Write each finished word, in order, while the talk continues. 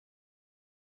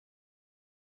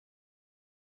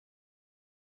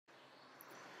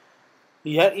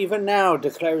Yet even now,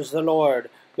 declares the Lord,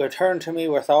 return to me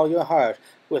with all your heart,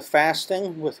 with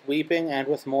fasting, with weeping, and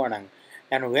with mourning,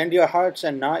 and rend your hearts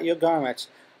and not your garments.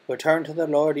 Return to the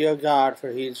Lord your God,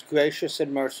 for he is gracious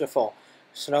and merciful,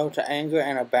 slow to anger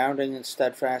and abounding in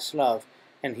steadfast love,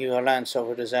 and he relents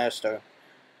over disaster.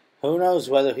 Who knows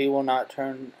whether he will not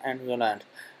turn and relent,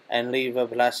 and leave a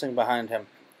blessing behind him,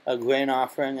 a grain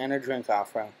offering and a drink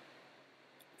offering,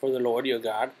 for the Lord your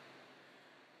God?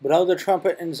 Blow the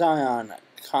trumpet in Zion,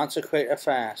 consecrate a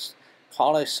fast,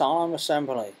 call a solemn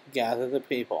assembly, gather the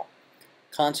people.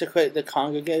 Consecrate the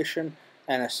congregation,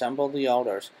 and assemble the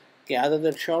elders. Gather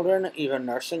the children, even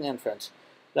nursing infants.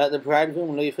 Let the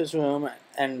bridegroom leave his room,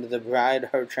 and the bride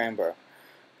her chamber.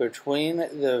 Between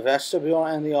the vestibule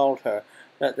and the altar,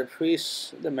 let the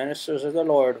priests, the ministers of the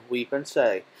Lord, weep and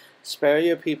say, Spare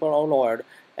your people, O Lord,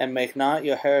 and make not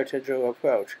your heritage a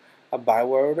reproach, a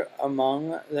byword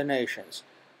among the nations.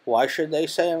 Why should they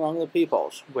say among the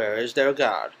peoples, Where is their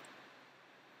God?